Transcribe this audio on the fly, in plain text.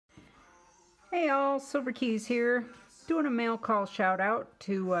Hey all, Silver Keys here, doing a mail call shout out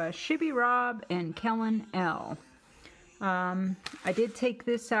to Shibby Rob and Kellen L. I did take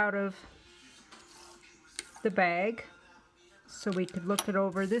this out of the bag so we could look it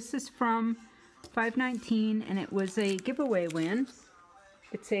over. This is from 5/19 and it was a giveaway win.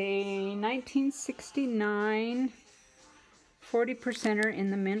 It's a 1969 40%er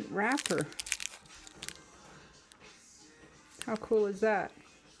in the mint wrapper. How cool is that?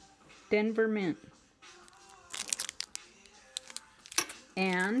 Denver mint.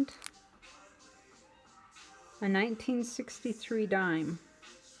 And a 1963 dime.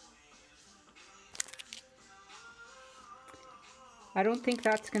 I don't think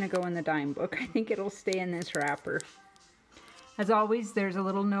that's going to go in the dime book. I think it'll stay in this wrapper. As always, there's a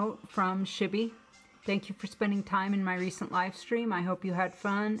little note from Shibby. Thank you for spending time in my recent live stream. I hope you had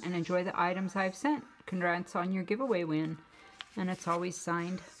fun and enjoy the items I've sent. Congrats on your giveaway win. And it's always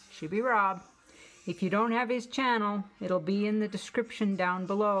signed Shibby Rob. If you don't have his channel, it'll be in the description down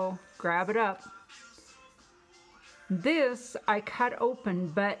below. Grab it up. This I cut open,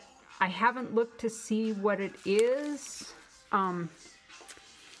 but I haven't looked to see what it is.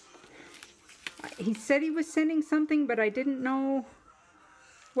 He said he was sending something, but I didn't know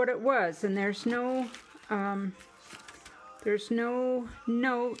what it was. And there's no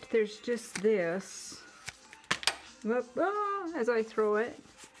note. There's just this. Whoop, oh, as I throw it.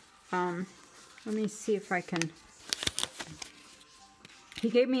 Let me see if I can. He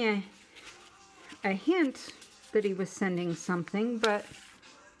gave me a hint that he was sending something, but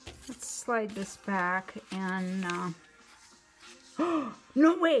let's slide this back and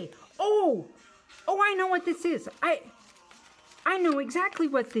no way! Oh, I know what this is. I know exactly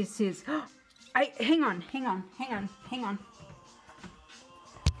what this is. Hang on.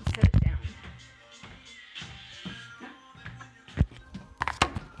 Set it down.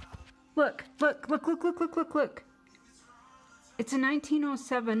 Look. It's a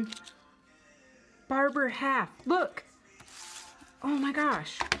 1907 Barber half. Look. Oh my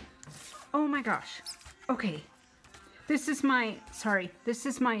gosh. Okay. This is my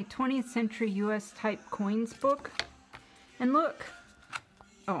 20th century US type coins book. And look.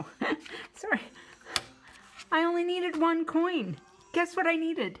 Oh, sorry. I only needed one coin. Guess what I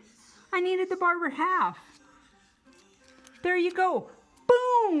needed? I needed the Barber half. There you go.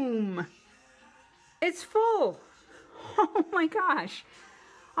 Boom! It's full. Oh my gosh.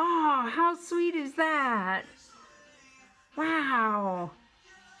 Oh, how sweet is that? Wow.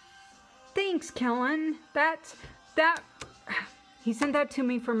 Thanks, Kellen. He sent that to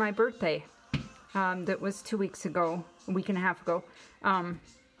me for my birthday. That was 2 weeks ago, a week and a half ago. A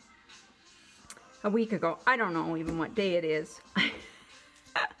week ago. I don't know even what day it is. I'm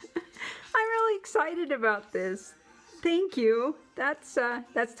really excited about this. Thank you. That's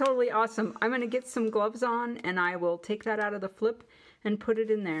totally awesome. I'm going to get some gloves on and I will take that out of the flip and put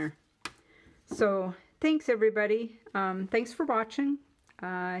it in there. So, thanks everybody. Thanks for watching.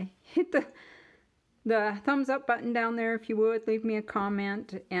 Hit the thumbs up button down there if you would. Leave me a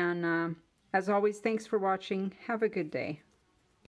comment. And as always, thanks for watching. Have a good day.